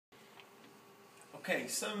Okay,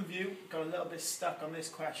 some of you got a little bit stuck on this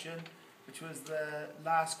question, which was the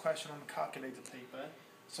last question on the calculator paper.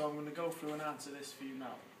 So I'm going to go through and answer this for you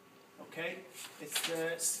now. Okay, it's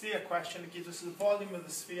the sphere question. It gives us the volume of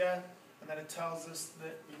the sphere, and then it tells us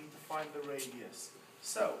that we need to find the radius.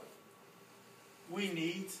 So we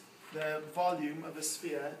need the volume of the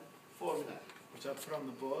sphere formula, which I've put on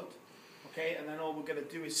the board. Okay, and then all we're going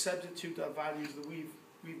to do is substitute our values that we've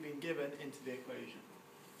been given into the equation.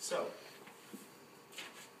 So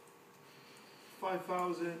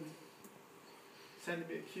 5,000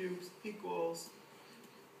 centimeter cubes equals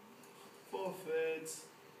 4/3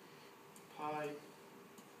 pi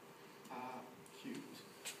r cubed.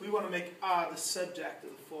 We want to make r the subject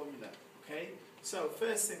of the formula. Okay, so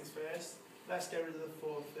first things first, let's get rid of the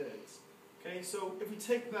 4/3. Okay, so if we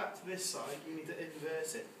take that to this side, we need to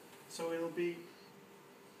inverse it. So it'll be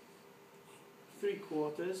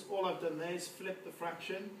 3/4. All I've done there is flip the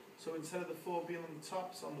fraction. So instead of the 4 being on the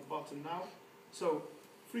top, it's on the bottom now. So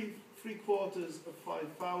 3/4 of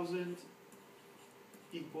 5,000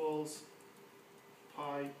 equals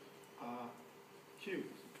pi r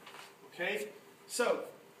cubed. Okay, so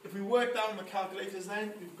if we work down the calculators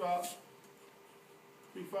then, we've got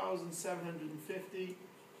 3,750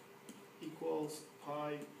 equals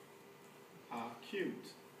pi r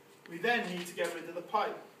cubed. We then need to get rid of the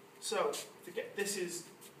pi. So to get this is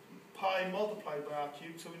pi multiplied by r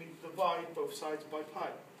cubed, so we need to divide both sides by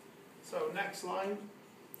pi. So next line,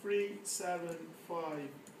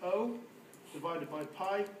 3750 divided by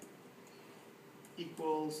pi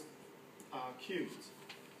equals r cubed.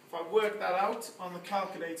 If I work that out on the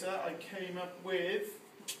calculator, I came up with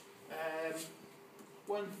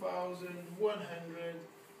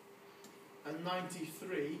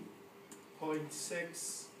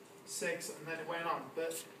 1,193.66, and then it went on.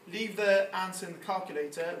 But leave the answer in the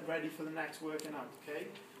calculator ready for the next working out, okay?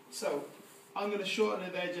 So I'm going to shorten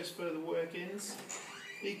it there just for the workings.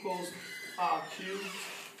 Equals r cubed.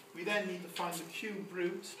 We then need to find the cube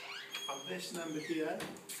root of this number here.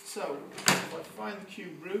 So if I find the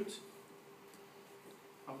cube root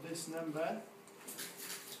of this number,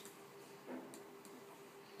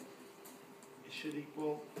 it should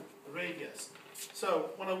equal the radius.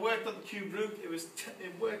 So when I worked out the cube root, it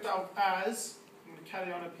worked out as, I'm going to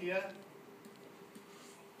carry on up here,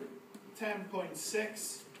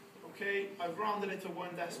 10.6. Okay, I've rounded it to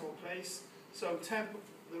one decimal place. So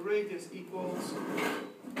the radius equals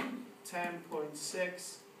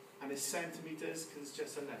 10.6, and it's centimeters because it's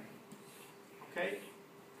just a length. Okay.